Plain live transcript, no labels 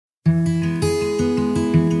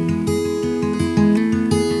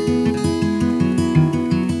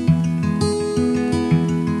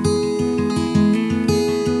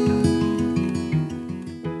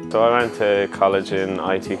went to college in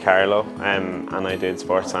IT Carlow and I did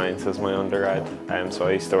sports science as my undergrad. So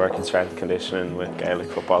I used to work in strength and conditioning with Gaelic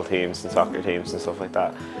football teams and soccer teams and stuff like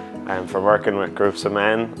that. For working with groups of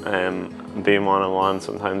men, being one-on-one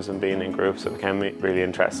sometimes and being in groups, I became really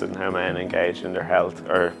interested in how men engage in their health,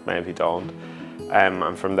 or maybe don't.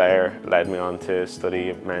 And from there led me on to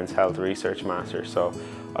study men's health research master. So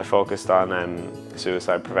I focused on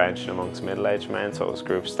suicide prevention amongst middle-aged men, so it was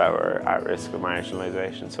groups that were at risk of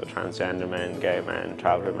marginalisation, so transgender men, gay men,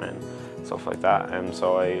 traveller men, stuff like that.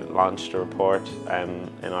 So I launched a report in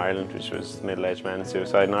Ireland, which was the Middle-Aged Men and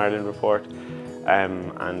Suicide in Ireland report,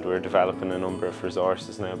 and we're developing a number of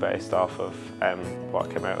resources now based off of what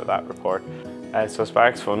came out of that report. So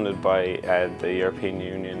Spark's funded by the European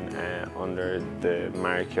Union under the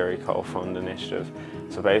Marie Curie Co-Fund initiative.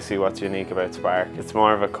 So basically what's unique about Spark, it's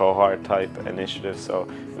more of a cohort type initiative, so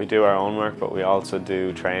we do our own work but we also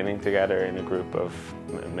do training together in a group of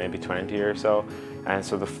maybe 20 or so. And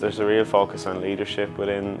so there's a real focus on leadership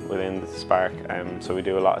within the Spark, so we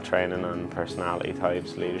do a lot of training on personality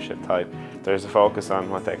types, leadership type. There's a focus on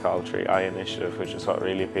what they call 3I initiative, which is what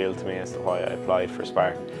really appealed to me as to why I applied for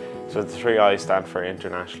Spark. So the 3I stand for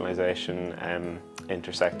internationalisation,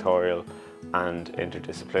 intersectorial and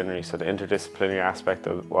interdisciplinary. So the interdisciplinary aspect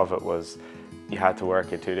of it was you had to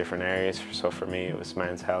work in two different areas. So for me it was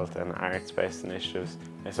men's health and arts-based initiatives.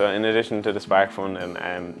 So in addition to the Spark Fund,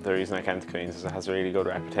 and the reason I came to Queen's is it has a really good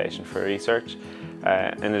reputation for research.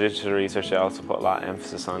 In addition to the research, they also put a lot of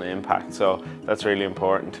emphasis on impact, so that's really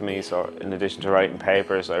important to me. So in addition to writing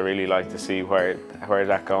papers, I really like to see where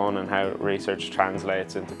that's going and how research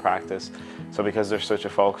translates into practice. So because there's such a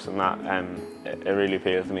focus on that, it really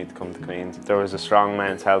appealed to me to come to Queen's. There was a strong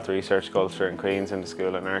men's health research culture in Queen's, and the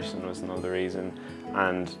School of Nursing was another reason.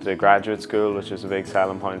 And the graduate school, which is a big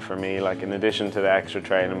selling point for me, like in addition to the extra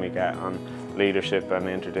training we get on leadership and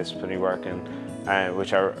interdisciplinary working,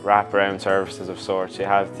 which are wraparound services of sorts, you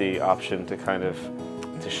have the option to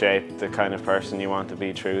shape the kind of person you want to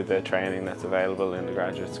be through the training that's available in the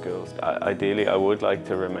graduate schools. Ideally, I would like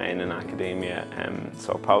to remain in academia,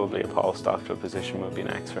 so probably a postdoctoral position would be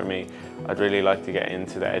next for me. I'd really like to get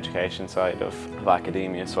into the education side of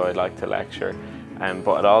academia, so I'd like to lecture.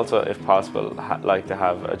 But I'd also, if possible, like to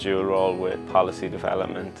have a dual role with policy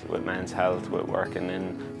development, with men's health, with working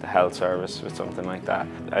in the health service, with something like that.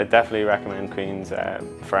 I definitely recommend Queen's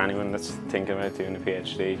for anyone that's thinking about doing a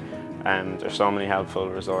PhD. There's so many helpful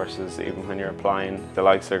resources, even when you're applying. The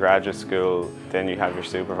likes of the graduate school, then you have your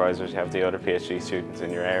supervisors, you have the other PhD students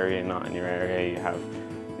in your area, not in your area, you have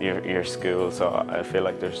your school. So I feel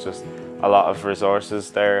like there's just a lot of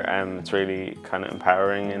resources there, and it's really kind of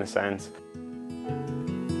empowering in a sense.